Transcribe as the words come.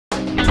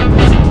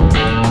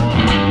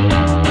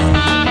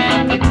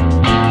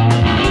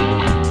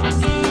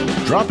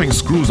dropping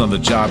screws on the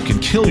job can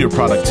kill your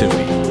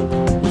productivity.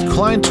 With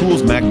Klein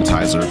Tools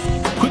Magnetizer,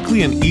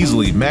 quickly and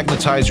easily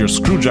magnetize your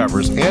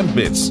screwdrivers and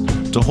bits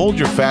to hold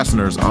your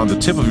fasteners on the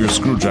tip of your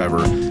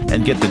screwdriver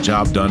and get the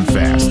job done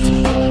fast.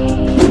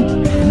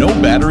 No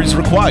batteries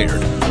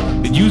required.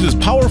 It uses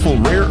powerful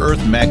rare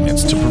earth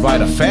magnets to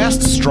provide a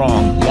fast,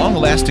 strong,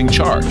 long-lasting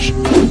charge.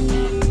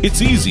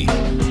 It's easy.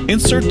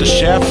 Insert the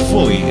shaft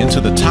fully into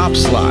the top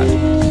slot.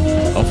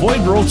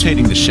 Avoid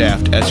rotating the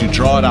shaft as you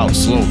draw it out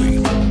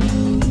slowly.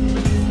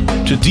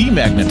 To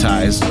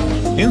demagnetize,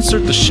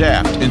 insert the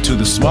shaft into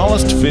the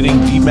smallest fitting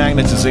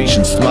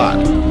demagnetization slot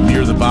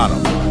near the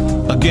bottom.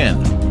 Again,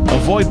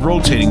 avoid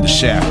rotating the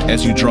shaft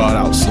as you draw it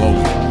out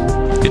slowly.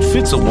 It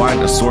fits a wide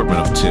assortment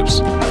of tips,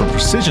 from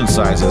precision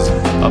sizes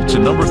up to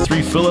number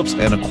 3 Phillips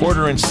and a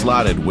 1/4 inch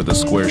slotted with a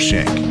square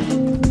shank.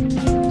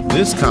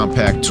 This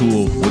compact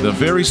tool with a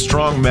very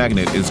strong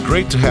magnet is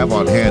great to have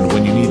on hand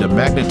when you need a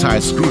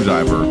magnetized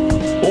screwdriver,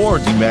 or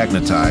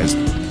demagnetized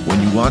when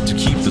you want to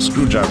keep the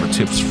screwdriver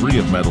tips free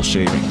of metal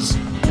shavings.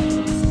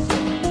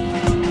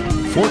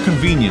 For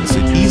convenience,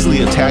 it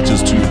easily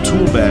attaches to your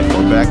tool bag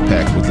or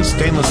backpack with a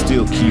stainless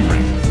steel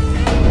keyring.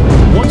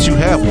 Once you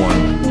have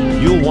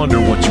one, you'll wonder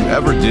what you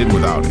ever did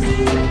without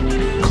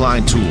it.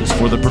 Klein Tools,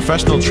 for the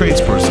professional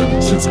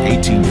tradesperson since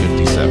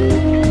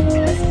 1857.